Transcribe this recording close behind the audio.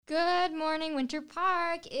morning, Winter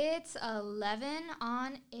Park. It's 11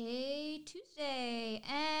 on a Tuesday,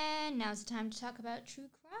 and now's the time to talk about true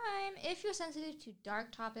crime. If you're sensitive to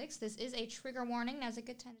dark topics, this is a trigger warning. Now's a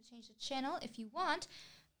good time to change the channel if you want.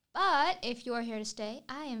 But if you're here to stay,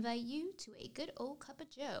 I invite you to a good old cup of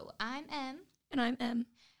joe. I'm M. And I'm M.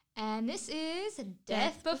 And this is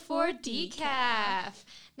Death Before Decaf.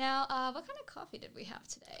 Now, what kind of coffee did we have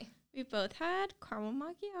today? We both had caramel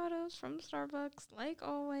macchiatos from Starbucks, like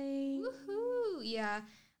always. Woohoo! Yeah,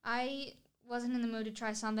 I wasn't in the mood to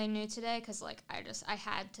try something new today because, I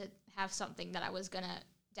had to have something that I was going to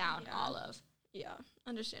down all of. Yeah,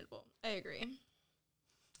 understandable. I agree.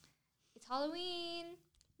 It's Halloween.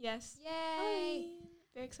 Yes. Yay! Halloween.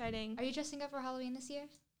 Very exciting. Are you dressing up for Halloween this year?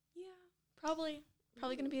 Yeah, probably.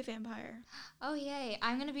 Probably going to be a vampire. Oh, yay.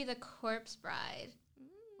 I'm going to be the Corpse Bride.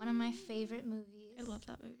 One of my favorite movies. I love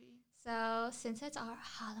that movie. So, since it's our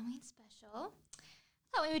Halloween special,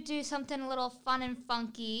 I thought we would do something a little fun and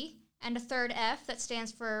funky, and a third F that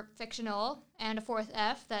stands for fictional, and a fourth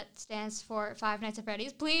F that stands for Five Nights at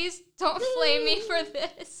Freddy's. Please don't flame me for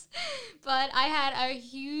this. But I had a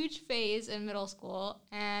huge phase in middle school,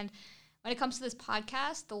 and when it comes to this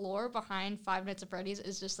podcast, the lore behind Five Nights at Freddy's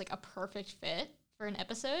is just like a perfect fit for an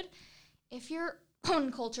episode. If you're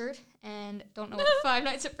uncultured and don't know what Five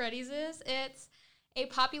Nights at Freddy's is, it's a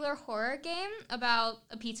popular horror game about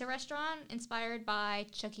a pizza restaurant inspired by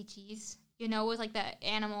Chuck E. Cheese, with like the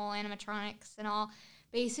animatronics and all.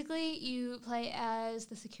 Basically, you play as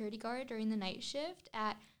the security guard during the night shift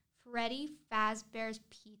at Freddy Fazbear's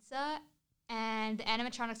Pizza, and the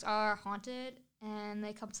animatronics are haunted, and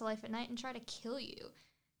they come to life at night and try to kill you.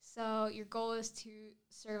 So your goal is to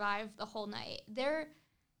survive the whole night.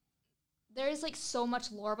 There's like so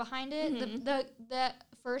much lore behind it. Mm-hmm. The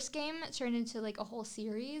first game turned into like a whole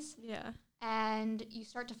series. Yeah. And you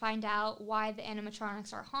start to find out why the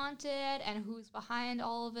animatronics are haunted and who's behind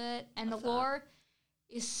all of it. And the lore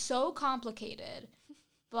is so complicated,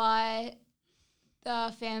 but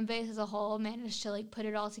the fan base as a whole managed to like put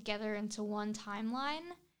it all together into one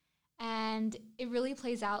timeline. And it really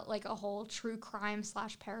plays out like a whole true crime /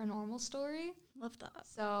 paranormal story. Love that.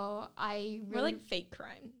 So I really... More like fake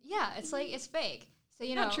crime. Yeah, it's fake. So,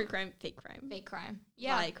 Not true crime, fake crime. Fake crime.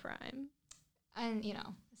 Yeah. Lie crime. And,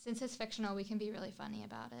 since it's fictional, we can be really funny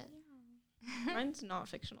about it. Yeah. Mine's not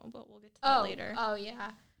fictional, but we'll get to that later. Oh, yeah.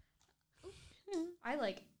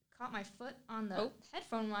 I, caught my foot on the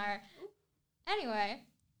headphone wire. Anyway,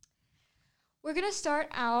 we're going to start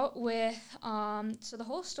out with, so the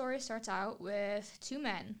whole story starts out with two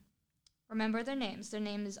men. Remember their names. Their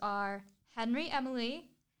names are Henry Emily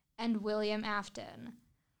and William Afton.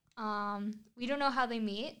 We don't know how they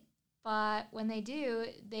meet, but when they do,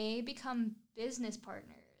 they become business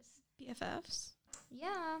partners. BFFs?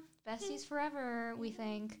 Yeah, besties forever, we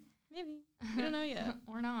think. Maybe. We don't know yet.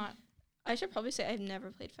 Or not. I should probably say I've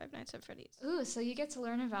never played Five Nights at Freddy's. Ooh, so you get to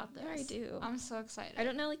learn about this. Yeah, I do. I'm so excited. I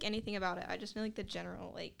don't know, anything about it. I just know, the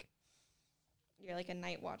general, you're, a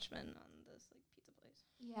night watchman on this, pizza place.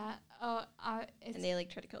 Yeah. And they,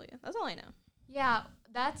 try to kill you. That's all I know. Yeah,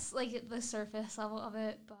 that's, the surface level of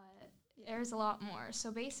it, but there's a lot more.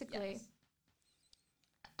 So, basically,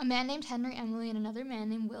 a man named Henry Emily and another man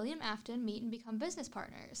named William Afton meet and become business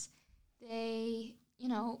partners. They...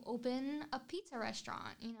 open a pizza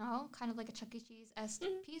restaurant, kind of like a Chuck E. Cheese-esque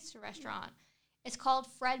pizza restaurant. It's called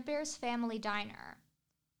Fredbear's Family Diner.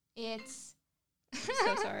 It's... I'm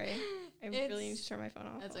so sorry. I really need to turn my phone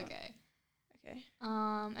off. That's okay. Okay.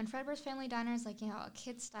 And Fredbear's Family Diner is a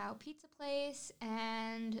kid-style pizza place,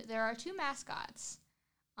 and there are two mascots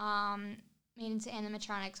made into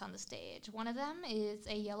animatronics on the stage. One of them is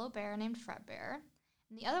a yellow bear named Fredbear,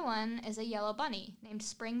 and the other one is a yellow bunny named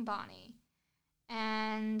Spring Bonnie.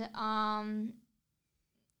 And I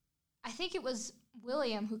think it was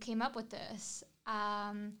William who came up with this.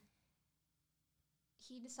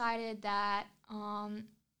 He decided that the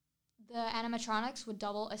animatronics would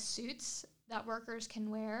double as suits that workers can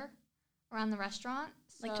wear around the restaurant.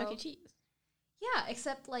 Like Chuck E. Cheese. Yeah,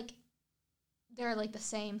 except, they're, the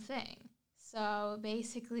same thing. So,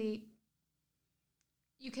 basically,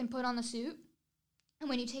 you can put on the suit, and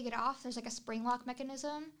when you take it off, there's, a spring lock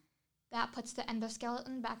mechanism that puts the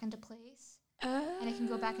endoskeleton back into place, and it can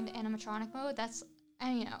go back into animatronic mode. That's,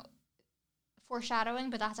 foreshadowing,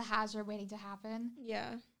 but that's a hazard waiting to happen.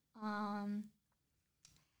 Yeah.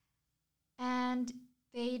 And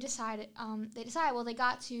they decided, they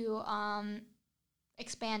got to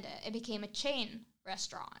expand it. It became a chain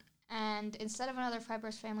restaurant. And instead of another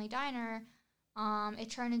Fredbear's Family Diner, it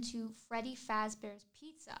turned into Freddy Fazbear's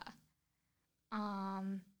Pizza.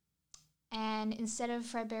 And instead of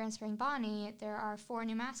Fredbear and Spring Bonnie, there are 4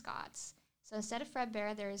 new mascots. So instead of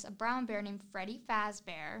Fredbear, there's a brown bear named Freddy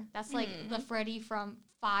Fazbear. That's like the Freddy from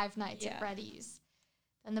Five Nights at Freddy's.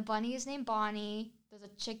 Then the bunny is named Bonnie. There's a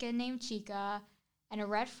chicken named Chica. And a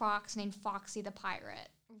red fox named Foxy the Pirate.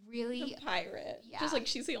 Really? The pirate. Yeah. Just like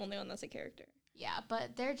she's the only one that's a character. Yeah,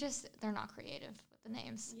 but they're not creative with the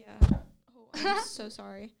names. Yeah. Oh, I'm so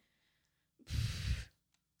sorry.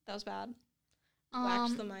 That was bad.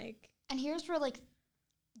 Wax the mic. And here's where, like,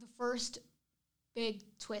 the first big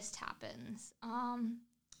twist happens.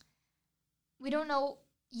 We don't know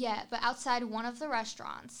yet, but outside one of the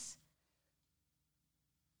restaurants,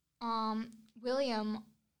 William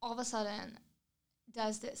all of a sudden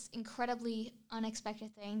does this incredibly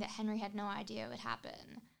unexpected thing that Henry had no idea would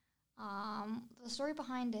happen. The story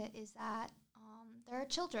behind it is that there are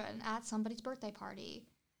children at somebody's birthday party,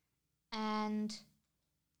 and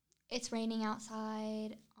it's raining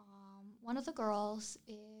outside. One of the girls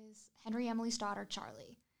is Henry Emily's daughter,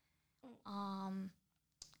 Charlie.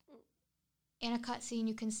 In a cutscene,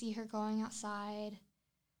 you can see her going outside,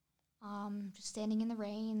 just standing in the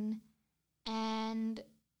rain, and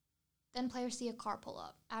then players see a car pull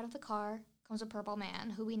up. Out of the car comes a purple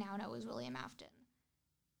man, who we now know is William Afton.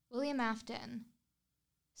 William Afton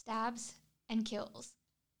stabs and kills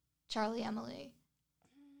Charlie Emily.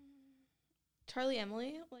 Charlie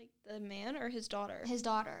Emily? Like the man or his daughter? His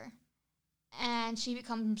daughter. And she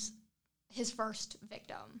becomes his first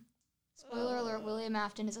victim. Spoiler alert, William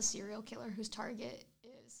Afton is a serial killer whose target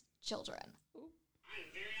is children. I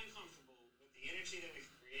am very uncomfortable with the energy that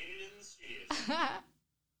we've created in the studio.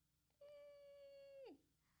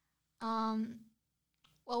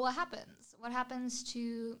 Well, what happens? What happens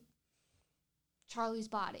to Charlie's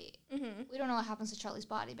body? Mm-hmm. We don't know what happens to Charlie's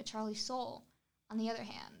body, but Charlie's soul, on the other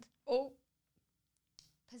hand,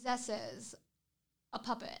 possesses a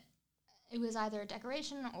puppet. It was either a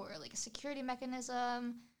decoration or like a security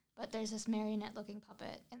mechanism, but there's this marionette-looking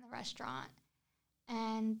puppet in the restaurant,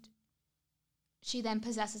 and she then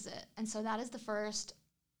possesses it. And so that is the first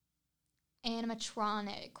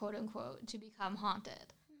animatronic, quote-unquote, to become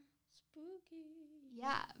haunted. Spooky.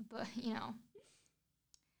 Yeah, but, you know,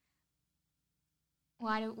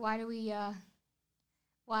 why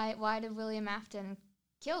did William Afton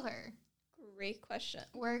kill her? Great question.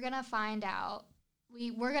 We're gonna find out.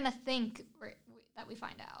 We're gonna think that we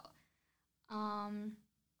find out.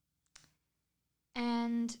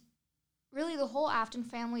 And really the whole Afton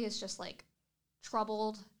family is just, like,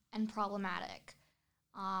 troubled and problematic.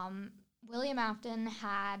 William Afton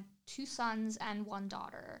had 2 sons and 1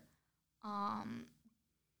 daughter.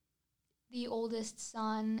 The oldest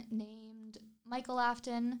son named Michael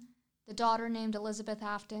Afton, the daughter named Elizabeth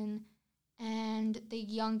Afton, and the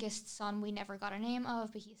youngest son we never got a name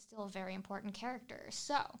of, but he's still a very important character.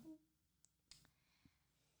 So,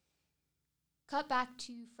 cut back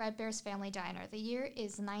to Fredbear's Family Diner. The year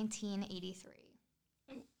is 1983.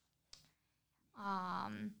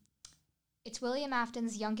 It's William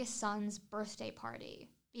Afton's youngest son's birthday party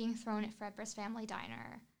being thrown at Fredbear's Family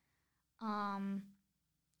Diner.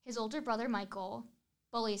 His older brother, Michael,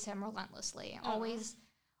 bullies him relentlessly. Always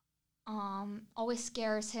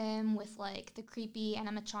scares him with, like, the creepy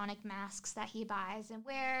animatronic masks that he buys and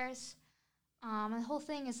wears. And the whole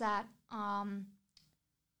thing is that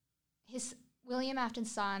his William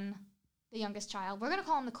Afton's son, the youngest child, we're gonna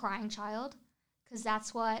call him the crying child, because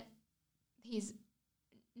that's what he was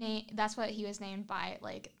named by,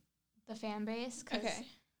 like, the fan base. Okay.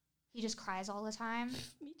 He just cries all the time.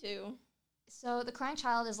 Me too. So the crying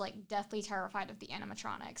child is, like, deathly terrified of the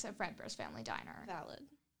animatronics at Fredbear's Family Diner. Valid.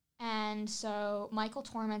 And so Michael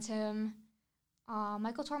torments him.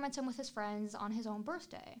 Michael torments him with his friends on his own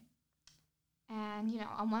birthday. And, you know,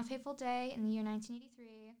 on one fateful day in the year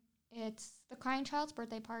 1983, it's the crying child's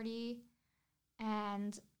birthday party,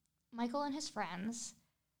 and Michael and his friends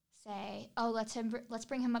say, "Oh, let's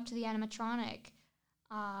bring him up to the animatronic,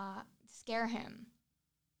 scare him."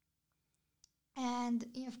 And,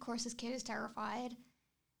 you know, of course, this kid is terrified.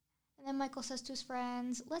 And then Michael says to his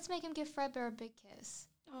friends, "Let's make him give Fredbear a big kiss."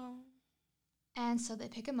 Oh. And so they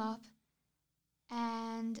pick him up,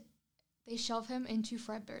 and they shove him into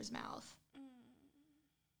Fredbear's mouth.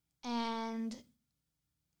 And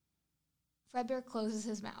Fredbear closes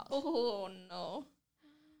his mouth. Oh, no.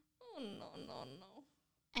 Oh, no.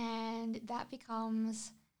 And that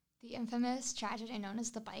becomes the infamous tragedy known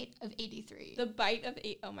as the Bite of 83. The Bite of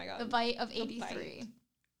oh my god. The Bite of 83.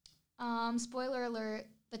 Spoiler alert,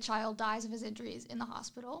 the child dies of his injuries in the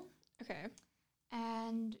hospital. Okay.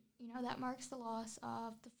 And, you know, that marks the loss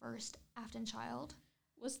of the first Afton child.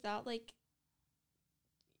 Was that, like,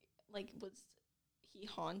 was he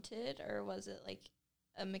haunted, or was it, like,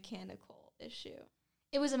 a mechanical issue?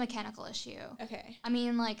 It was a mechanical issue. Okay. I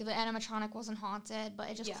mean, like, the animatronic wasn't haunted, but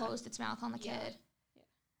it just Yeah. closed its mouth on the Yeah. kid.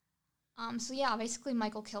 So yeah, basically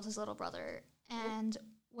Michael killed his little brother. And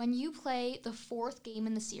when you play the 4th game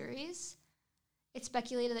in the series, it's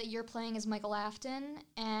speculated that you're playing as Michael Afton,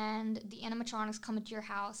 and the animatronics come into your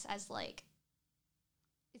house as, like,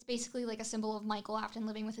 it's basically like a symbol of Michael Afton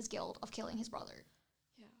living with his guilt of killing his brother.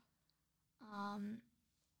 Yeah.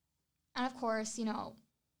 And of course, you know,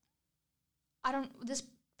 this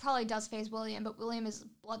probably does phase William, but William is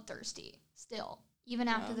bloodthirsty still, even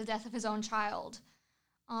after the death of his own child.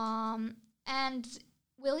 And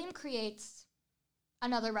William creates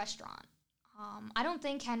another restaurant. I don't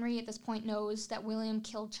think Henry at this point knows that William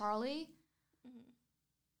killed Charlie,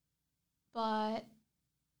 but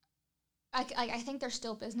I think they're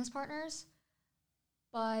still business partners.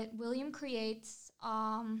 But William creates,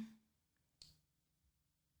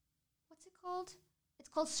 what's it called? It's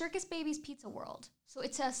called Circus Baby's Pizza World. So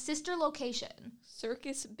it's a sister location.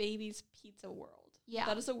 Circus Baby's Pizza World. Yeah.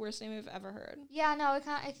 That is the worst name I've ever heard. Yeah, no, it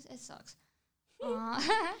sucks.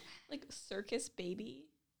 Like Circus Baby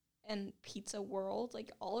and Pizza World,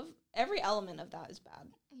 like every element of that is bad.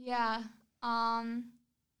 Yeah. But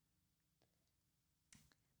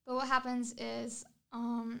what happens is,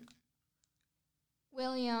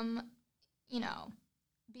 William, you know,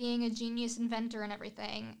 being a genius inventor and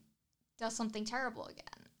everything, does something terrible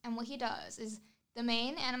again. And what he does is the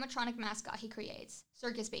main animatronic mascot he creates,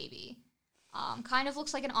 Circus Baby, kind of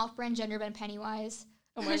looks like an off-brand gender bend Pennywise.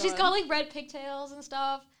 Oh my She's God. got like red pigtails and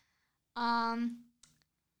stuff.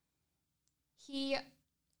 He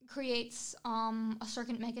creates a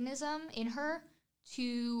circuit mechanism in her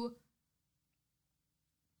to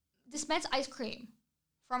dispense ice cream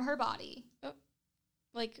from her body.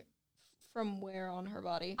 Like, from where on her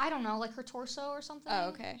body? I don't know, like her torso or something. Oh,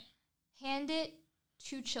 okay. Hand it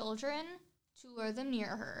to children to lure them near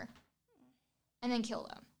her, and then kill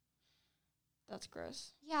them. That's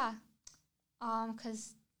gross. Yeah,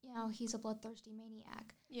 because, you know, he's a bloodthirsty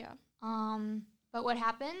maniac. Yeah. But what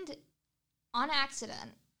happened, on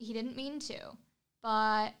accident, he didn't mean to,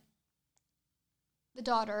 but the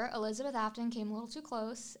daughter, Elizabeth Afton, came a little too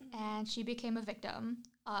close, and she became a victim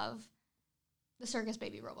of the Circus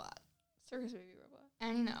Baby robot. Circus Baby robot.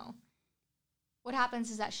 And, you know, what happens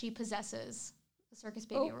is that she possesses the Circus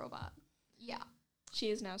Baby robot. Yeah. She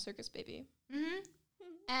is now Circus Baby. Mm-hmm.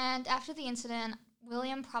 And after the incident,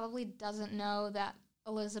 William probably doesn't know that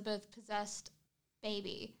Elizabeth possessed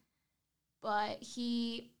Baby, but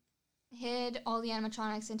he hid all the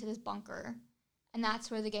animatronics into this bunker, and that's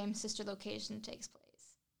where the game's sister location takes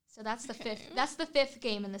place. So that's the fifth. That's the 5th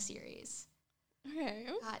game in the series. Okay.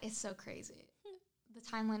 God, it's so crazy. The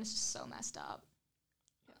timeline is just so messed up.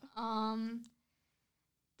 Yeah.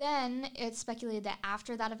 Then it's speculated that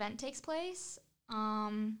after that event takes place,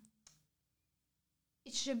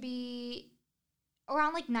 it should be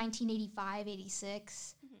around like 1985,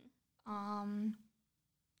 86.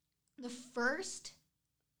 The first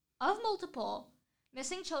of multiple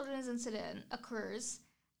missing children's incident occurs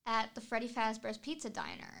at the Freddy Fazbear's Pizza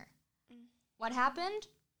Diner. What happened?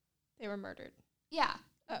 They were murdered. Yeah.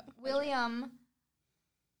 Oh. William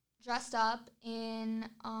dressed up in,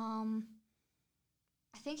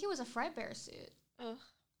 I think it was a Fredbear suit. Ugh.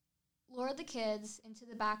 Lured the kids into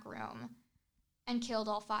the back room and killed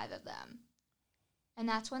all 5 of them. And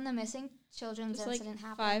that's when the missing children's Just incident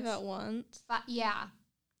like happens. 5 at once. Yeah.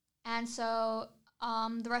 And so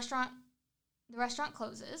the restaurant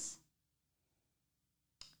closes.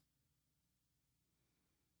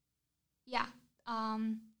 Yeah.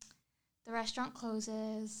 The restaurant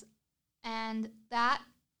closes, and that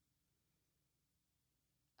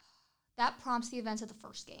prompts the events of the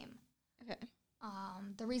first game. Okay.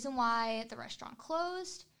 The reason why the restaurant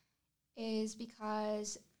closed is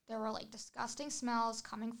because there were like disgusting smells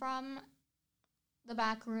coming from the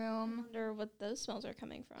back I room. wonder what those smells are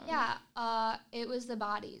coming from. Yeah, it was the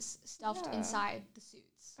bodies stuffed Yeah. inside the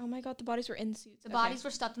suits. Oh my God, the bodies were in suits. The bodies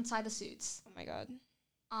were stuffed inside the suits. Oh my God.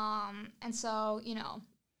 And so, you know,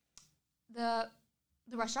 the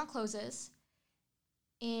restaurant closes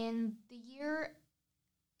in the year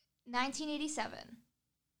 1987.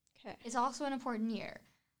 Okay. Is also an important year.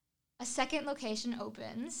 A second location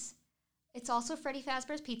opens. It's also Freddy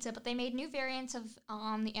Fazbear's Pizza, but they made new variants of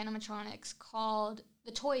the animatronics called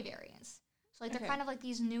the toy variants. So like they're kind of like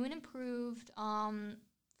these new and improved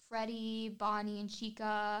Freddy, Bonnie, and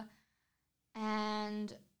Chica,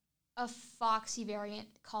 and a foxy variant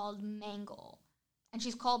called Mangle. And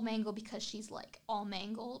she's called Mangle because she's like all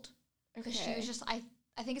mangled. Because she was just I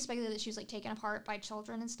think it's speculated that she was like taken apart by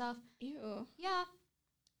children and stuff. Ew. Yeah.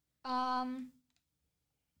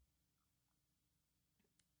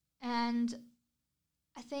 And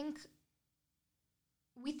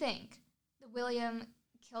we think that William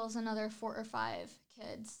kills another 4 or 5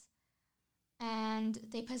 kids, and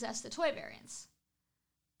they possess the toy variants.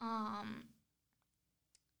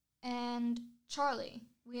 And Charlie,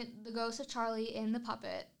 the ghost of Charlie in the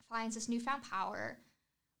puppet, finds this newfound power.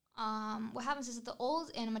 What happens is that the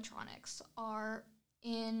old animatronics are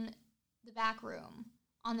in the back room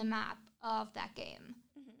on the map of that game.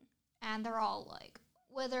 And they're all, like,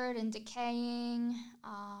 withered and decaying,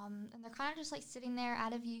 and they're kind of just, like, sitting there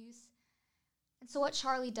out of use. And so what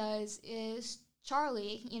Charlie does is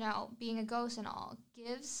Charlie, you know, being a ghost and all,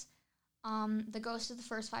 gives the ghost of the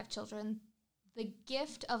first 5 children the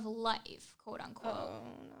gift of life, quote unquote. Oh,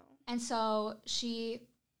 no. And so she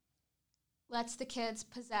lets the kids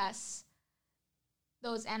possess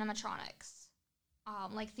those animatronics,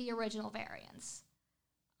 like the original variants.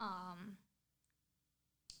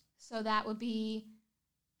 So that would be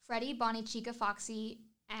Freddy, Bonnie, Chica, Foxy,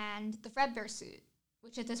 and the Fredbear suit,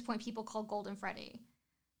 which at this point people call Golden Freddy.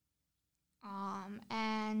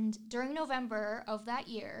 And during November of that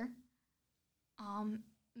year,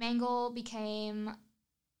 Mangle became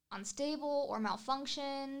unstable or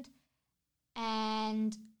malfunctioned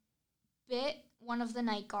and bit one of the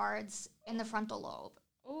night guards in the frontal lobe.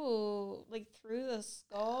 Oh, like through the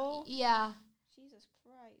skull? Yeah. Jesus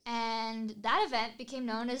Christ. And that event became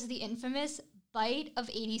known as the infamous Bite of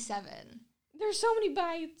 87. There's so many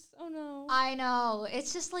bites. Oh, no. I know.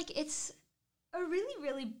 It's just like, it's a really,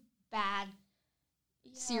 really bad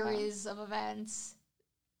series of events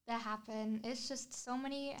that happen. It's just so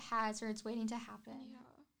many hazards waiting to happen. Yeah.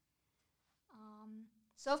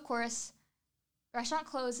 So, of course, restaurant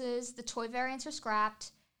closes, the toy variants are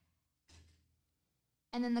scrapped,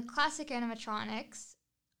 and then the classic animatronics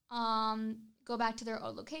go back to their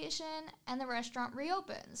old location, and the restaurant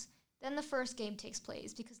reopens. Then the first game takes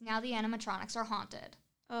place, because now the animatronics are haunted.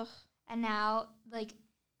 Ugh. And now, like,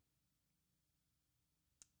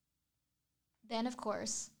 then, of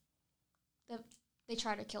course, they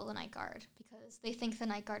try to kill the night guard, because they think the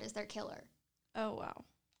night guard is their killer. Oh, wow.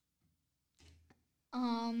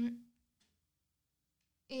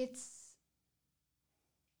 It's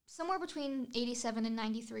somewhere between 87 and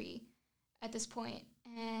 93 at this point,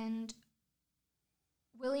 and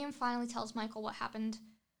William finally tells Michael what happened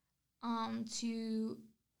to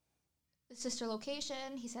the sister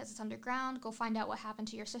location. He says it's underground. Go find out what happened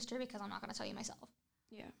to your sister, because I'm not going to tell you myself.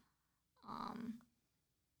 Yeah.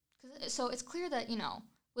 So it's clear that, you know,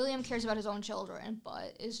 William cares about his own children,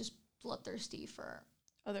 but is just bloodthirsty for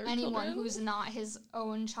anyone who's not his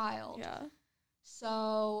own child. Yeah.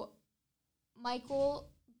 So Michael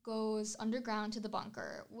goes underground to the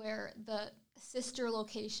bunker where the sister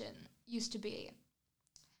location used to be.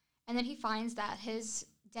 And then he finds that his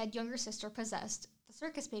dead younger sister possessed the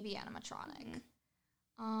circus baby animatronic.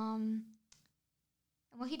 And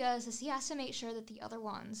what he does is he has to make sure that the other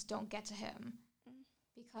ones don't get to him,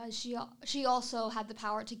 because she also had the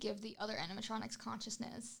power to give the other animatronics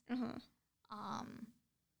consciousness.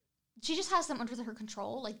 She just has them under her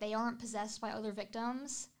control. Like, they aren't possessed by other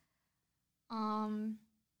victims. And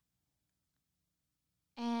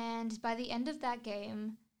by the end of that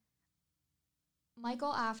game,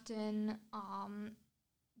 Michael Afton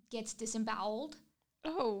gets disemboweled.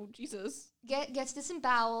 Oh, Jesus. Gets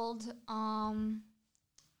disemboweled.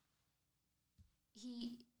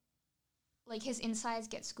 He, like, his insides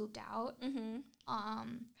get scooped out.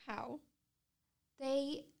 How?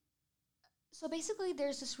 So basically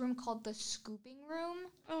there's this room called the scooping room.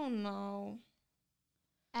 Oh, no.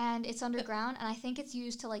 And it's underground, and I think it's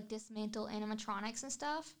used to, like, dismantle animatronics and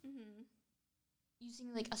stuff.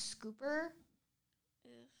 Using, like, a scooper.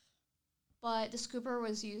 But the scooper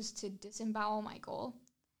was used to disembowel Michael.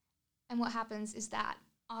 And what happens is that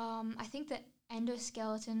I think the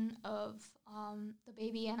endoskeleton of the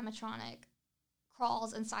baby animatronic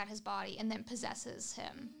crawls inside his body and then possesses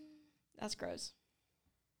him. That's gross.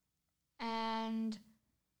 And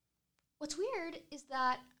what's weird is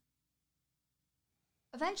that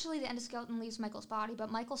eventually the endoskeleton leaves Michael's body,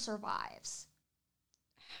 but Michael survives.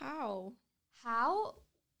 How? How?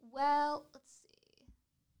 Well, let's see.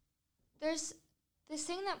 There's this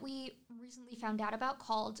thing that we recently found out about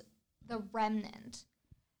called the Remnant.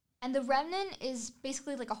 And the Remnant is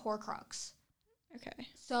basically like a Horcrux. Okay.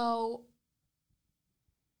 So,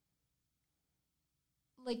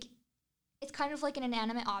 like, it's kind of like an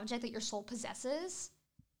inanimate object that your soul possesses.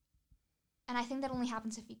 And I think that only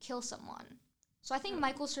happens if you kill someone. So I think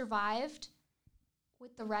Michael survived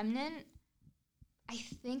with the Remnant, I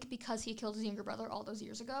think because he killed his younger brother all those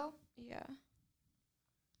years ago. Yeah.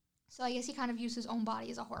 So I guess he kind of used his own body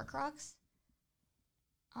as a Horcrux.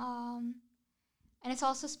 And it's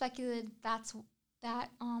also speculated that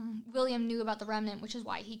William knew about the remnant, which is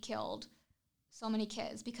why he killed so many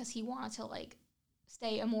kids, because he wanted to, like,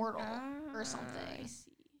 stay immortal or something. I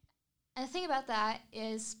see. And the thing about that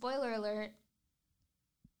is, spoiler alert,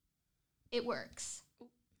 it works.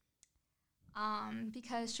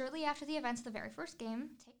 Because shortly after the events of the very first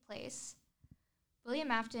game take place,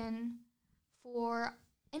 William Afton, for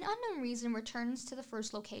an unknown reason, returns to the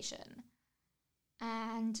first location.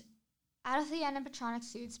 And out of the animatronic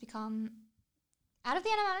suits come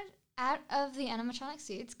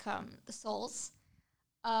the souls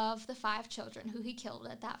of the 5 children who he killed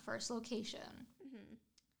at that first location. Mm-hmm.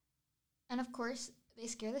 And of course, they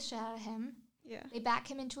scare the shit out of him. Yeah. They back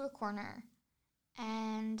him into a corner.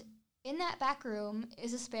 And in that back room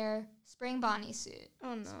is a spare Spring Bonnie suit.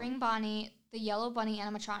 Oh, no. Spring Bonnie, the yellow bunny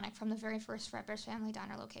animatronic from the very first Fredbear's Family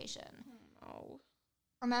Diner location. Oh, no.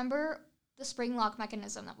 Remember the spring lock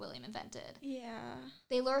mechanism that William invented? Yeah.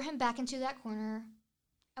 They lure him back into that corner,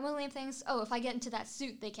 and William thinks, oh, if I get into that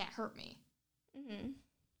suit, they can't hurt me. Mm-hmm.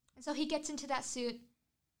 And so he gets into that suit,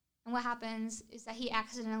 and what happens is that he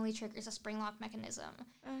accidentally triggers a spring lock mechanism.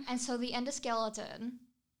 And so the endoskeleton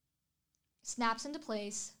snaps into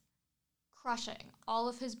place, crushing all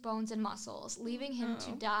of his bones and muscles, leaving him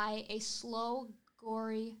to die a slow,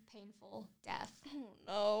 gory, painful death. Oh,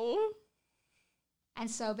 no. And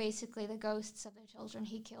so basically the ghosts of the children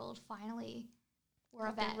he killed finally were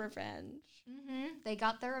Got their avenged. revenge. Mm-hmm. They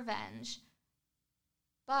got their revenge.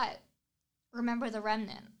 But remember the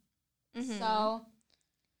remnant. Mm-hmm. So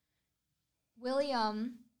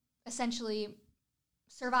William essentially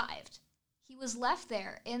survived. He was left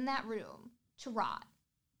there in that room to rot.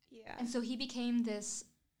 Yeah. And so he became this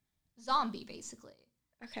zombie, basically.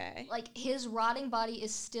 Okay. Like, his rotting body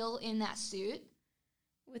is still in that suit.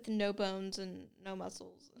 With no bones and no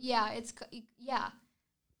muscles. Yeah, yeah.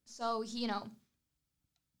 So he,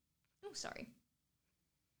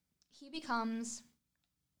 he becomes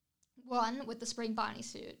one with the Spring Bonnie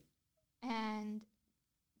suit and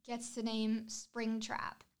gets the name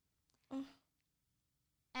Springtrap. Oh.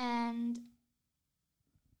 And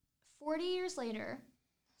 40 years later,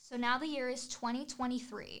 so now the year is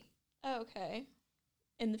 2023. Oh, okay.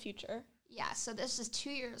 In the future. Yeah, so this is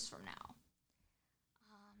 2 years from now.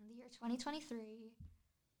 The year 2023,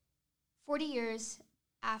 40 years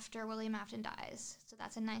after William Afton dies, so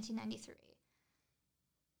that's in 1993.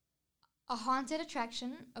 A haunted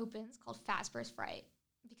attraction opens called Fazbear's Fright,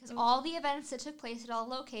 because all the events that took place at all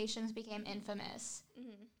locations became infamous.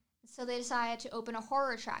 Mm-hmm. So they decided to open a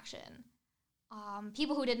horror attraction.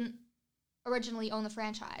 People who didn't originally own the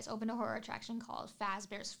franchise opened a horror attraction called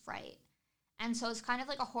Fazbear's Fright. And so it's kind of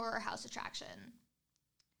like a horror house attraction.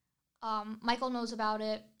 Michael knows about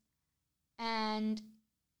it, and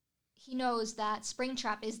he knows that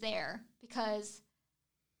Springtrap is there because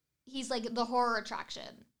he's like the horror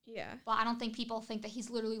attraction. Yeah. But I don't think people think that he's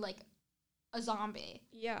literally like a zombie.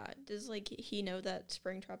 Yeah. Does he know that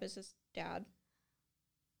Springtrap is his dad?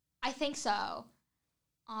 I think so.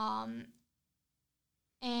 And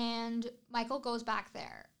Michael goes back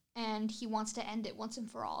there, and he wants to end it once and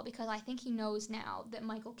for all, because I think he knows now that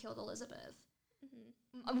Michael killed Elizabeth.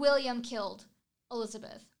 Mm-hmm. William killed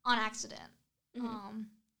Elizabeth on accident. Mm-hmm.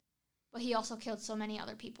 But he also killed so many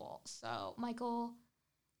other people. So Michael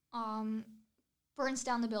burns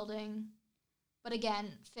down the building, but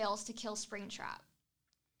again, fails to kill Springtrap.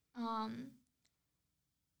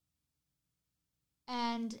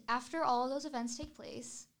 And after all of those events take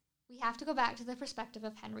place, we have to go back to the perspective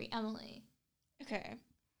of Henry Emily. Okay.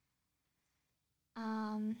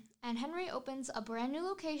 And Henry opens a brand new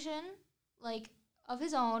location, like, of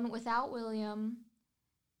his own without William.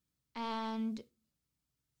 And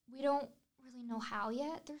we don't really know how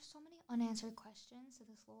yet. There's so many unanswered questions to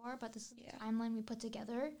this lore, but this is the timeline we put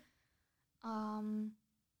together.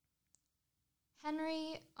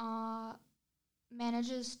 Henry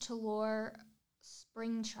manages to lure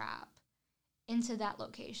Springtrap into that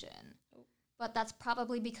location. Oh. But that's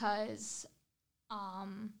probably because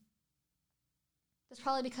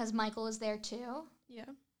Michael is there too. Yeah.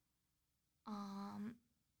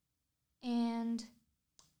 And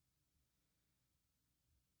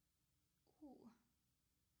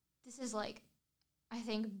this is like, I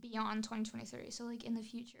think, beyond 2023, so like in the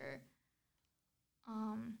future.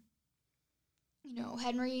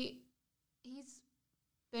 Henry, he's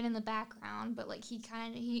been in the background, but like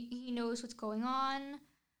he knows what's going on.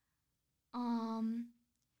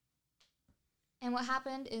 And what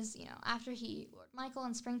happened is, after he lured Michael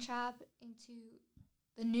and Springtrap into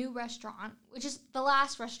the new restaurant, which is the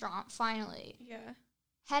last restaurant, finally. Yeah.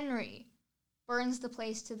 Henry burns the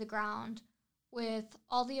place to the ground with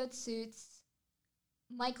all the old suits,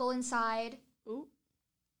 Michael inside, Ooh.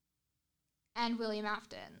 and William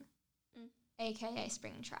Afton, Mm. a.k.a.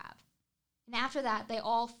 Springtrap. And after that, they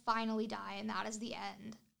all finally die, and that is the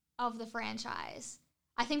end of the franchise.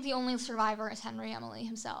 I think the only survivor is Henry Emily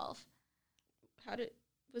himself.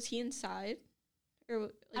 Was he inside?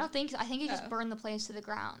 Or I don't think so. I think he just Oh. burned the place to the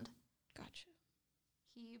ground. Gotcha.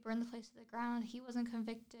 He burned the place to the ground. He wasn't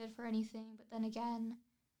convicted for anything, but then again,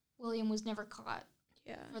 William was never caught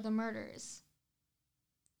Yeah. for the murders.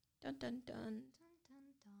 Dun dun dun. Dun,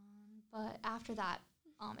 dun, dun. But after that,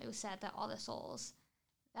 it was said that all the souls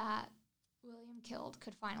that William killed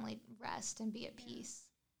could finally rest and be at peace.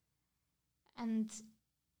 And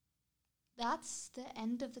that's the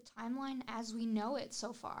end of the timeline as we know it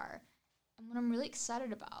so far. And what I'm really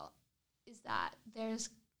excited about is that there's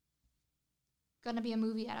going to be a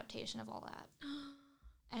movie adaptation of all that.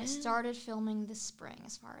 And it started filming this spring,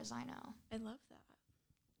 as far as I know. I love that.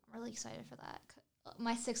 I'm really excited for that.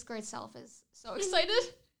 My 6th grade self is so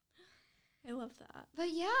excited. I love that. But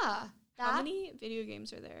yeah. How many video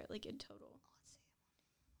games are there, like, in total? Let's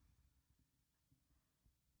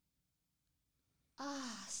see.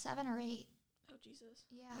 7 or 8. Oh, Jesus.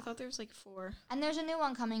 Yeah. I thought there was, like, 4. And there's a new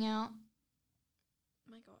one coming out.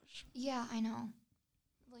 My gosh. Yeah, I know.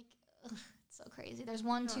 Like, ugh, it's so crazy. There's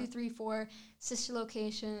 1, Yeah. 2, 3, 4, Sister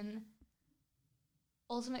Location,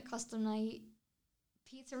 Ultimate Custom Night,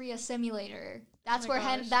 Pizzeria Simulator. That's my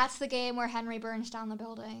where gosh. that's the game where Henry burns down the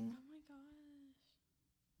building. Oh, my gosh.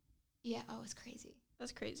 Yeah, it's crazy.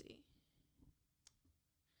 That's crazy.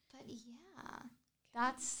 But yeah,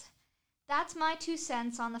 that's my 2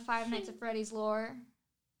 cents on the Five Nights at Freddy's lore.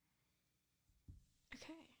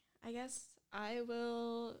 Okay. I guess I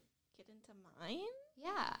will get into mine.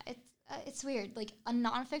 Yeah, it's weird, like a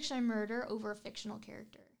nonfiction murder over a fictional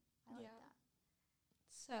character. I like that.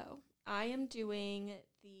 So, I am doing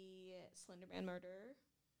the Slenderman murder.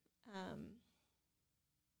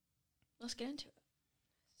 Let's get into it.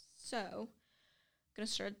 So, I'm going to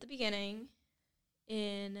start at the beginning.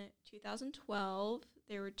 In 2012,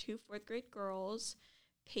 there were 2 4th-grade girls,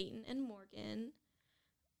 Peyton and Morgan.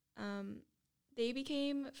 They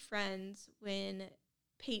became friends when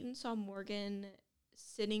Peyton saw Morgan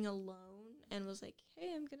sitting alone and was like,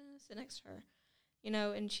 hey, I'm going to sit next to her. You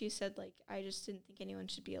know, and she said, like, I just didn't think anyone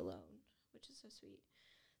should be alone, which is so sweet.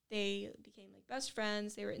 They became, like, best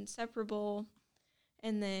friends. They were inseparable.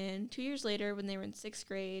 And then 2 years later, when they were in 6th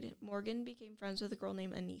grade, Morgan became friends with a girl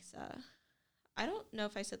named Anissa. I don't know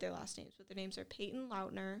if I said their last names, but their names are Peyton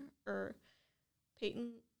Lautner, or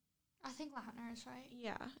Peyton... I think Lautner is right.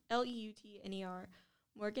 Yeah, Leutner,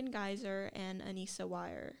 Morgan Geyser, and Anissa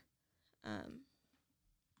Wire.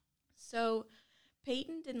 So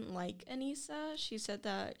Peyton didn't like Anissa. She said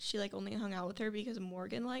that she, like, only hung out with her because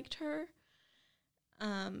Morgan liked her.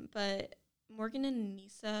 But Morgan and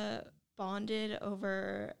Anissa bonded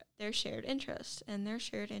over their shared interest, and their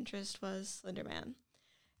shared interest was Slenderman.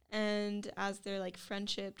 And as their, like,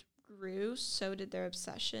 friendship grew, so did their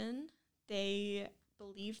obsession. They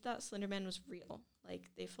believed that Slenderman was real. Like,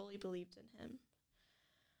 they fully believed in him.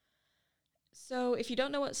 So if you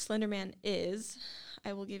don't know what Slenderman is,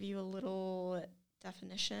 I will give you a little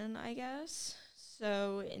definition, I guess.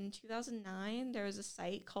 So in 2009, there was a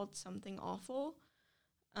site called Something Awful,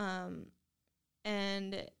 and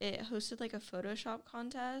it hosted, like, a Photoshop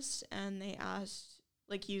contest, and they asked,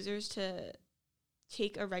 like, users to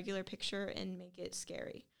take a regular picture and make it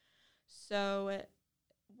scary. So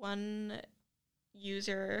one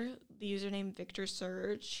user, the username Victor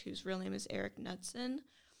Surge, whose real name is Eric Knudsen,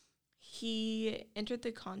 he entered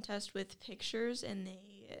the contest with pictures, and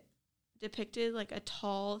they depicted, like, a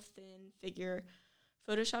tall, thin figure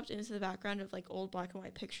photoshopped into the background of, like, old black and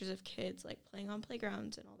white pictures of kids, like, playing on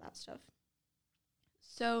playgrounds and all that stuff.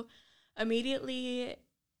 So immediately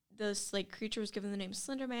this, like, creature was given the name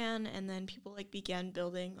Slenderman, and then people, like, began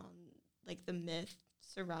building on, like, the myth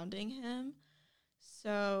surrounding him.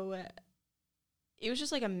 So it was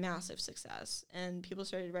just, like, a massive success, and people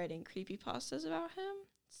started writing creepypastas about him.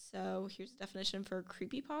 So here's the definition for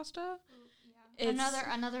creepypasta. Yeah.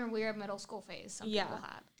 Another weird middle school phase some people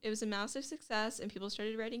had. It was a massive success, and people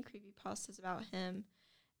started writing creepypastas about him.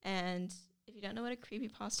 And if you don't know what a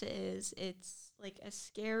creepypasta is, it's, like, a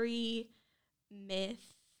scary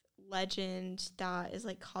myth, legend that is,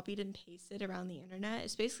 like, copied and pasted around the internet.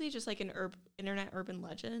 It's basically just, like, an internet urban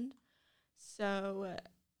legend. So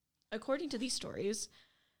according to these stories,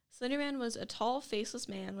 Slenderman was a tall, faceless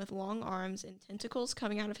man with long arms and tentacles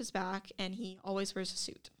coming out of his back, and he always wears a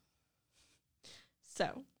suit.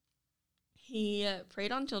 So he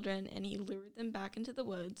preyed on children, and he lured them back into the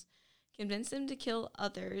woods. convinced them to kill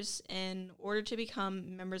others in order to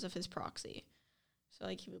become members of his proxy. So,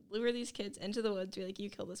 like, he would lure these kids into the woods, be like, you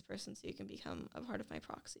kill this person so you can become a part of my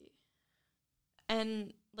proxy.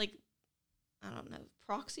 And, like, I don't know,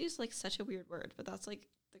 proxy is, like, such a weird word, but that's, like,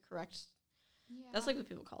 the correct, that's, like, what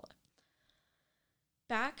people call it.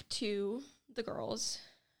 Back to the girls.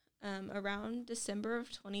 Around December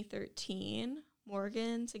of 2013,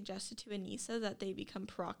 Morgan suggested to Anissa that they become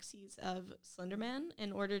proxies of Slenderman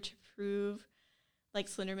in order to prove, like,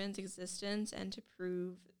 Slenderman's existence and to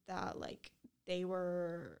prove that, like, they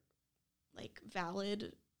were, like,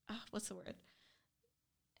 valid. What's the word?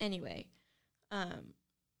 Anyway.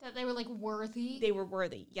 That they were, like, worthy? They were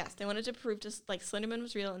worthy, yes. They wanted to prove just, like, Slenderman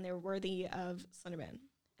was real and they were worthy of Slenderman.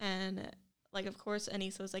 And, like, of course,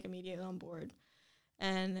 Anissa was, like, immediately on board.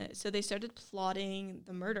 And so they started plotting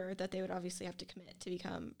the murder that they would obviously have to commit to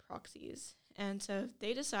become proxies. And so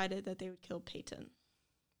they decided that they would kill Peyton.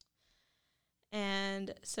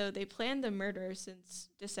 And so they planned the murder since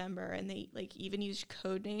December, and they, like, even used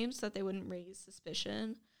code names so that they wouldn't raise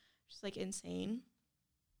suspicion, which is, like, insane.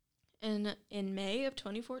 And in May of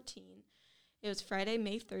 2014, it was Friday,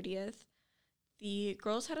 May 30th, the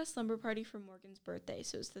girls had a slumber party for Morgan's birthday,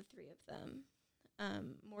 so it was the three of them.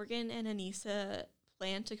 Morgan and Anissa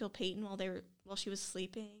planned to kill Peyton while she was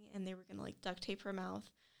sleeping, and they were going to, like, duct tape her mouth,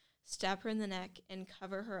 stab her in the neck, and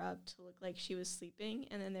cover her up to look like she was sleeping,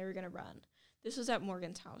 and then they were going to run. This was at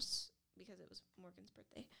Morgan's house because it was Morgan's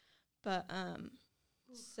birthday. But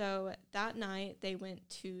so that night they went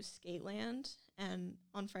to Skateland, and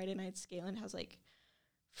on Friday nights Skateland has, like,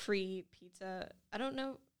 free pizza. I don't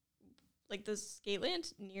know, like, the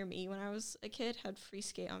Skateland near me when I was a kid had free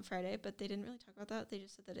skate on Friday, but they didn't really talk about that. They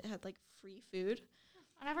just said that it had, like, free food.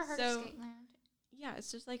 I never heard of Skateland. Yeah,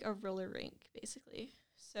 it's just like a roller rink, basically.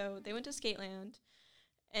 So they went to Skateland,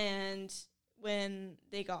 and when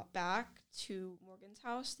they got back to Morgan's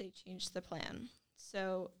house, they changed the plan.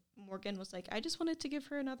 So Morgan was like, I just wanted to give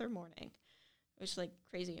her another morning, which is, like,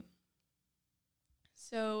 crazy.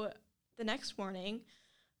 So the next morning,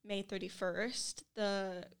 May 31st,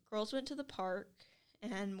 the girls went to the park,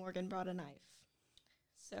 and Morgan brought a knife.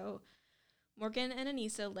 So Morgan and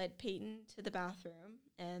Anissa led Peyton to the bathroom,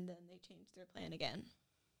 and then they changed their plan again.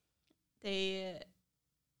 They,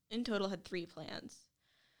 in total, had 3 plans.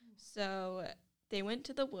 So they went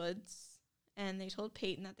to the woods, and they told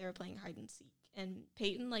Peyton that they were playing hide and seek. And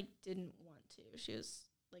Peyton, like, didn't want to. She was,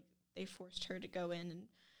 like, they forced her to go in and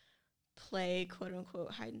play,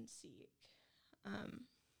 quote-unquote, hide and seek.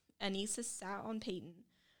 Anissa sat on Peyton.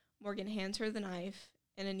 Morgan hands her the knife,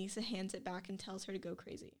 and Anissa hands it back and tells her to go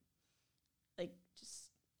crazy. Like,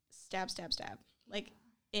 just stab, stab, stab. Like,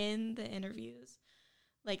 in the interviews,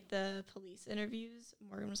 like, the police interviews,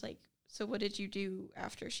 Morgan was like, so what did you do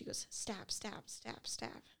after? She goes, stab, stab, stab, stab.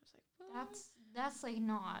 I was like, what? That's like,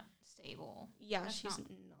 not stable. Yeah, that's she's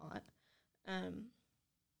not.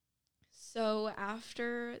 So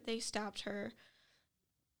after they stabbed her,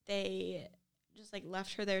 they just, like,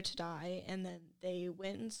 left her there to die, and then they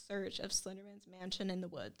went in search of Slenderman's mansion in the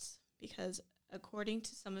woods, because according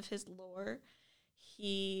to some of his lore,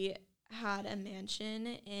 he had a mansion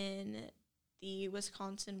in the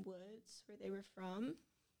Wisconsin woods where they were from.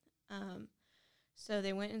 So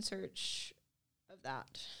they went in search of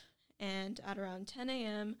that. And at around 10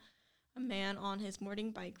 a.m., a man on his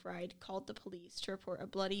morning bike ride called the police to report a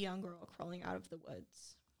bloody young girl crawling out of the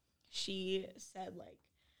woods. She said, like,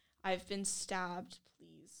 I've been stabbed,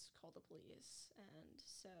 please call the police. And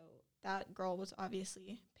so that girl was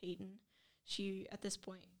obviously Peyton. She, at this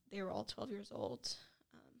point, they were all 12 years old.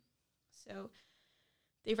 So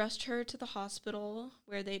they rushed her to the hospital,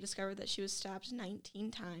 where they discovered that she was stabbed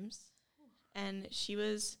 19 times. And she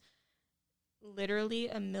was literally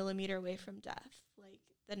a millimeter away from death. Like,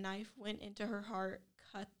 the knife went into her heart,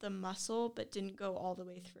 cut the muscle, but didn't go all the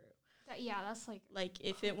way through. That's, like... Like,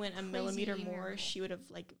 if it went a millimeter more, she would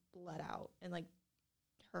have, like, bled out, and, like,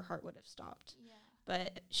 her heart would have stopped. Yeah.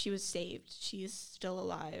 But she was saved. She's still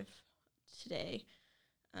alive today.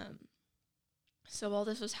 So while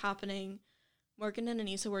this was happening, Morgan and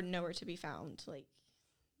Anissa were nowhere to be found. Like,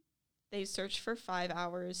 they searched for 5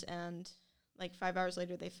 hours, and, like, 5 hours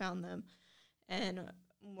later they found them. And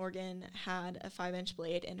Morgan had a 5-inch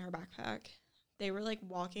blade in her backpack. They were, like,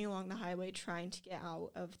 walking along the highway trying to get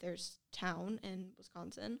out of their town in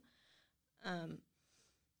Wisconsin.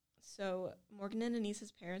 So Morgan and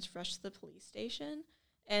Anissa's parents rushed to the police station,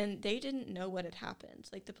 and they didn't know what had happened.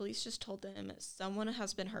 Like, the police just told them, someone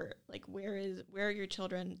has been hurt. Like, where are your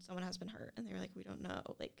children? Someone has been hurt. And they were like, we don't know.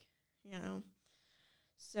 Like, you know.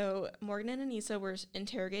 So Morgan and Anissa were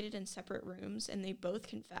interrogated in separate rooms, and they both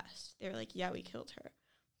confessed. They were like, yeah, we killed her.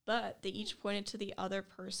 but they each pointed to the other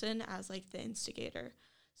person as, like, the instigator.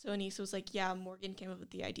 So Anissa was like, yeah, Morgan came up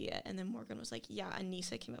with the idea. And then Morgan was like, yeah,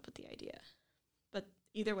 Anissa came up with the idea. But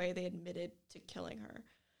either way, they admitted to killing her.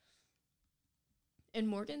 And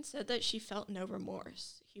Morgan said that she felt no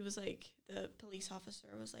remorse. He was like, the police officer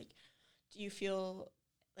was like, do you feel,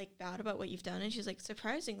 like, bad about what you've done? And she's like,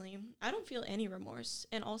 surprisingly, I don't feel any remorse.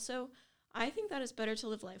 And also, I think that it's better to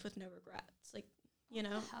live life with no regrets. Like, you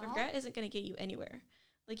know, regret isn't going to get you anywhere.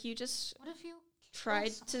 Like, you just What if you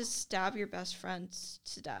tried to stab your best friend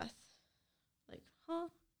to death? Like, huh?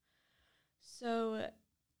 So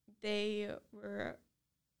they were,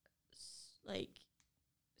 like,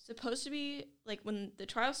 supposed to be, like, when the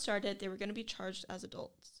trial started, they were going to be charged as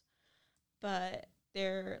adults. But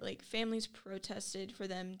their, like, families protested for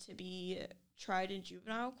them to be tried in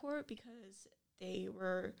juvenile court because they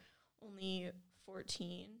were only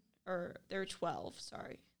 14, or they were 12,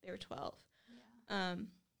 sorry. They were 12. Yeah.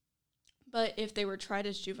 But if they were tried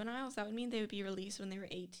as juveniles, that would mean they would be released when they were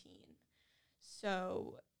 18.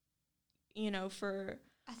 So, you know,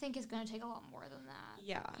 I think it's going to take a lot more than that.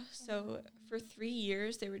 Yeah. So for 3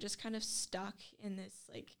 years, they were just kind of stuck in this,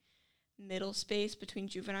 like, middle space between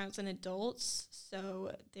juveniles and adults.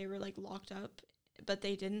 So they were, like, locked up, but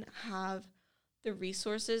they didn't have the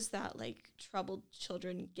resources that, like, troubled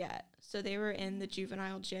children get. So they were in the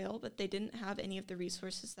juvenile jail, but they didn't have any of the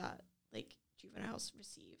resources that, like, juveniles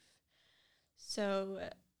receive. So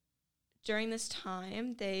during this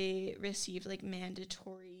time, they received, like,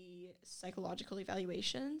 mandatory psychological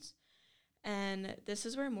evaluations. And this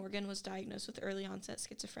is where Morgan was diagnosed with early onset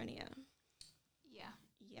schizophrenia. Yeah.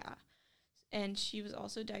 Yeah. And she was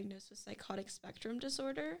also diagnosed with psychotic spectrum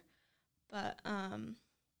disorder. But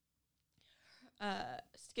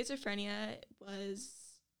schizophrenia was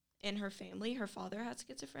in her family. Her father had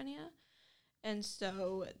schizophrenia. And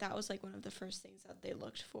so that was, like, one of the first things that they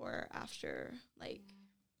looked for after, like,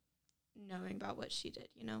 knowing about what she did,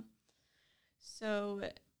 you know? So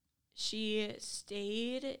she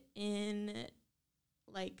stayed in,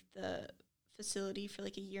 like, the facility for,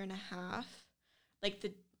 like, a year and a half, like,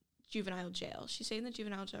 the juvenile jail. She stayed in the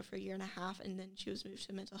juvenile jail for a year and a half, and then she was moved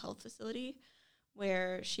to a mental health facility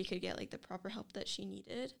where she could get, like, the proper help that she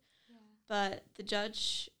needed. Yeah. But the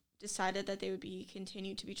judge decided that they would be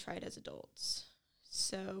continued to be tried as adults.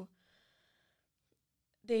 So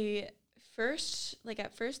they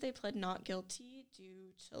at first they pled not guilty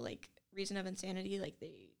due to, like, reason of insanity, like,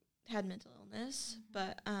 they had mental illness.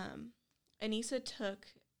 But Anissa took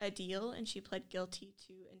a deal and she pled guilty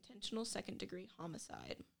to intentional second-degree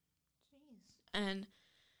homicide. Jeez. And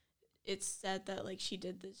it's said that, like, she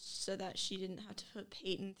did this so that she didn't have to put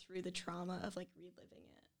Peyton through the trauma of, like, reliving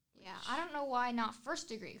it. Yeah, I don't know why not first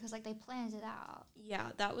degree, because, like, they planned it out.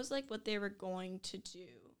 Yeah, that was, like, what they were going to do.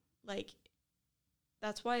 Like,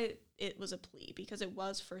 that's why it was a plea, because it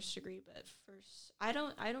was first degree, but I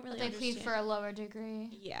don't really understand. They plead for a lower degree.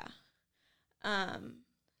 Yeah.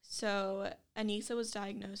 So Anissa was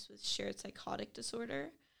diagnosed with shared psychotic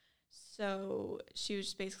disorder. So she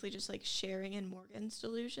was basically just, like, sharing in Morgan's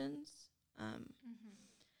delusions.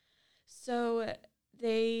 So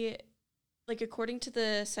they, like, according to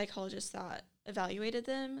the psychologist that evaluated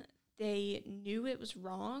them, they knew it was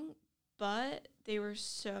wrong, but they were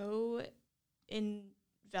so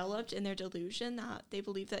enveloped in their delusion that they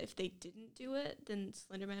believed that if they didn't do it, then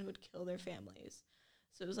Slenderman would kill their families.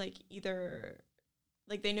 So it was, like, either,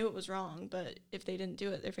 like, they knew it was wrong, but if they didn't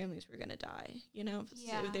do it, their families were going to die, you know?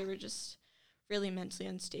 Yeah. So they were just really mentally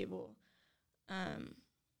unstable.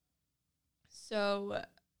 So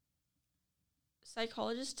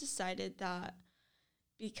psychologists decided that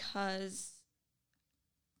because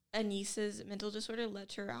Anissa's mental disorder led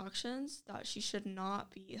to her actions, that she should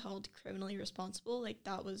not be held criminally responsible. Like,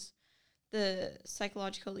 that was the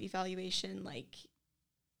psychological evaluation, like,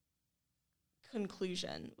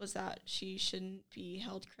 conclusion, was that she shouldn't be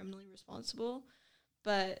held criminally responsible.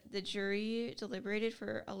 But the jury deliberated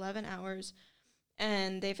for 11 hours,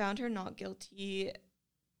 and they found her not guilty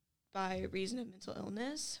by reason of mental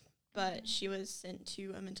illness, but she was sent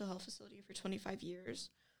to a mental health facility for 25 years.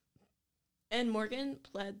 And Morgan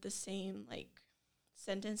pled the same, like,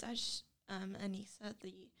 sentence as Anissa,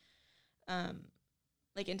 the,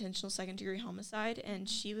 like, intentional second-degree homicide, and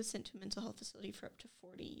she was sent to a mental health facility for up to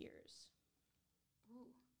 40 years. Ooh.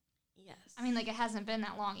 Yes. I mean, like, it hasn't been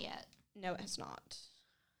that long yet. No, it has not.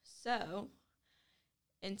 So,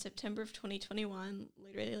 in September of 2021,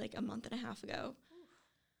 literally, like, a month and a half ago,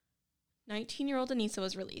 19-year-old Anissa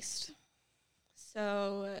was released.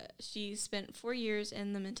 So she spent 4 years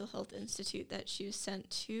in the mental health institute that she was sent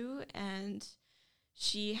to, and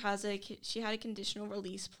she had a conditional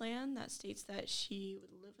release plan that states that she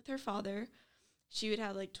would live with her father. She would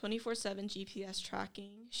have like 24/7 GPS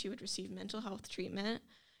tracking. She would receive mental health treatment.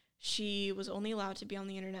 She was only allowed to be on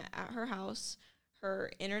the internet at her house.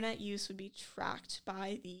 Her internet use would be tracked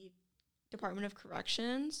by the Department of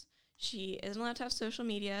Corrections. She isn't allowed to have social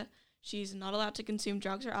media. She's not allowed to consume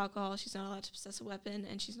drugs or alcohol. She's not allowed to possess a weapon,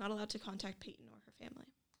 and she's not allowed to contact Peyton or her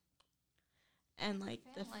family. And like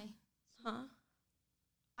Family.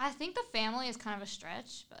 I think the family is kind of a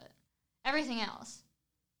stretch, but everything else.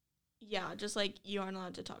 Yeah, just like you aren't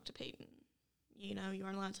allowed to talk to Peyton. You know, you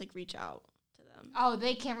aren't allowed to like reach out to them. Oh,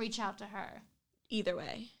 they can't reach out to her. Either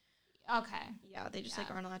way. Okay. Yeah, they just like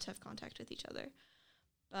aren't allowed to have contact with each other.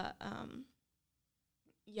 But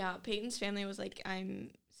yeah, Peyton's family was like, I'm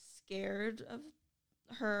scared of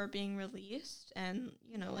her being released, and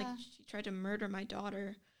you know, like she tried to murder my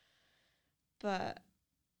daughter. But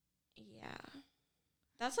yeah,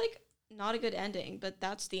 that's like not a good ending, but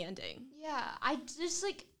that's the ending. Yeah, I just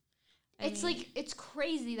like, it's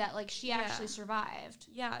crazy that like she actually survived.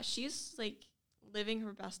 Yeah, she's like living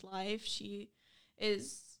her best life. She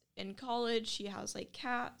is in college. She has like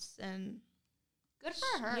cats, and good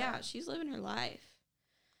for her. Yeah, she's living her life.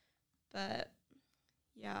 But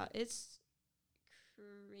yeah, it's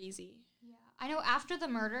crazy. Yeah, I know after the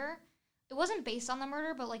murder, it wasn't based on the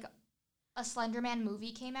murder, but like a Slenderman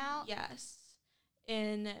movie came out. Yes.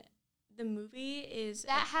 And the movie is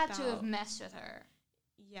that had to have messed with her.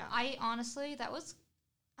 Yeah. I honestly, that was,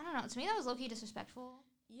 I don't know, to me that was low-key disrespectful.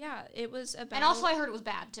 Yeah, it was about... And also I heard it was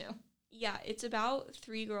bad, too. Yeah, it's about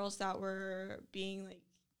 3 girls that were being, like,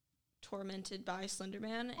 tormented by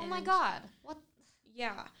Slenderman. Oh my god. What?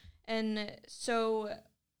 Yeah. And so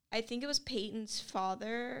I think it was Peyton's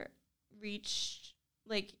father reached,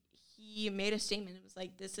 like, he made a statement. It was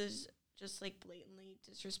like, this is just, like, blatantly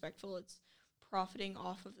disrespectful. It's profiting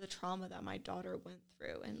off of the trauma that my daughter went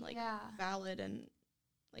through, and, like, valid and,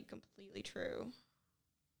 like, completely true.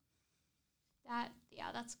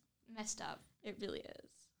 That's messed up. It really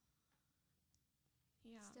is.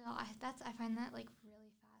 Yeah. Still, I find that, like,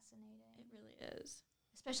 really fascinating. It really is.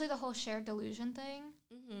 Especially the whole shared delusion thing.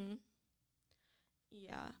 Mm-hmm.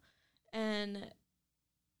 Yeah. And,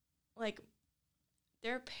 like,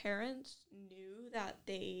 their parents knew that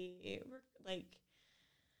they were, like,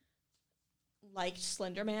 liked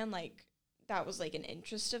Slenderman, like, that was, like, an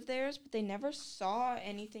interest of theirs, but they never saw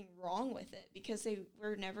anything wrong with it because they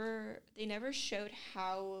never showed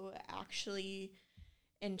how actually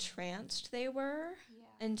entranced they were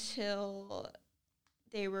until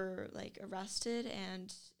they were, like, arrested,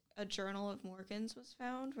 and a journal of Morgan's was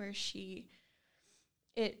found where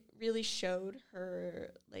it really showed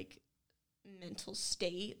her, like, mental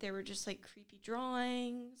state. There were just, like, creepy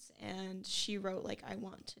drawings, and she wrote, like, I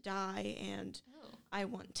want to die, and I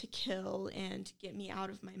want to kill, and get me out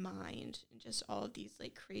of my mind, and just all of these,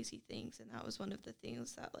 like, crazy things. And that was one of the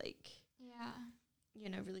things that, like, you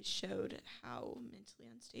know, really showed how mentally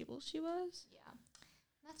unstable she was. Yeah.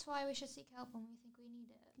 That's why we should seek help when we think we need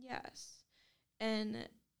it. Yes. And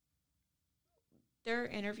there are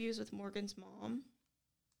interviews with Morgan's mom,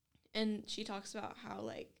 and she talks about how,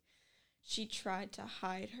 like, she tried to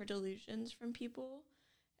hide her delusions from people,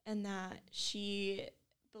 and that she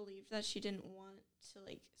believed that she didn't want to,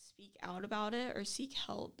 like, speak out about it or seek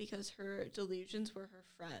help because her delusions were her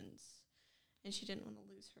friends, and she didn't want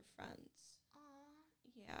to lose her friends.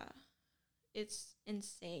 Aww. Yeah. It's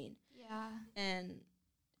insane. Yeah. And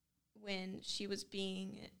when she was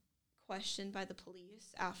being questioned by the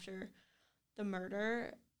police after the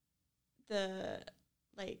murder, the,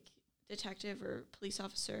 like, detective or police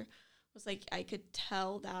officer was like, I could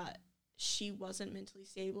tell that she wasn't mentally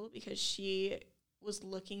stable because she was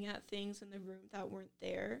looking at things in the room that weren't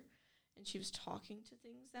there, and she was talking to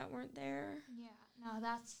things that weren't there. Yeah. No,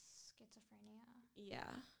 that's schizophrenia. Yeah.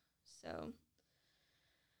 So,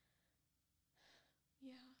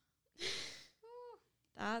 yeah.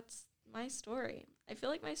 That's my story. I feel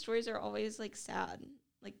like my stories are always, like, sad,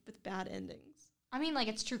 like, with bad endings. I mean, like,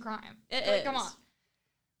 it's true crime. It is. Come Come on.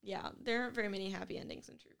 Yeah, there aren't very many happy endings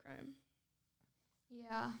in true crime.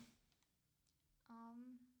 Yeah.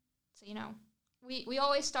 So, you know, we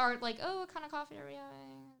always start, like, oh, what kind of coffee are we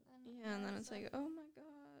having? And then it's like, oh, my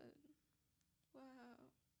God. Wow.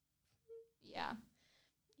 Yeah.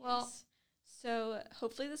 Well, so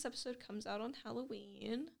hopefully this episode comes out on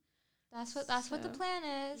Halloween. That's what the plan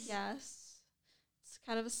is. Yes. It's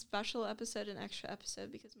kind of a special episode, an extra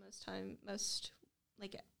episode, because most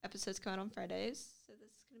like episodes come out on Fridays. So this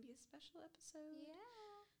is going to be a special episode.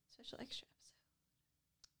 Yeah. Special extra episode.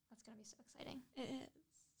 That's going to be so exciting. It is.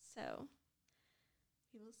 So,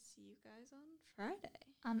 we will see you guys on Friday.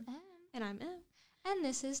 I'm M. And I'm M. And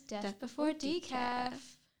this is Death Before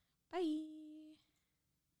Decaf. Bye.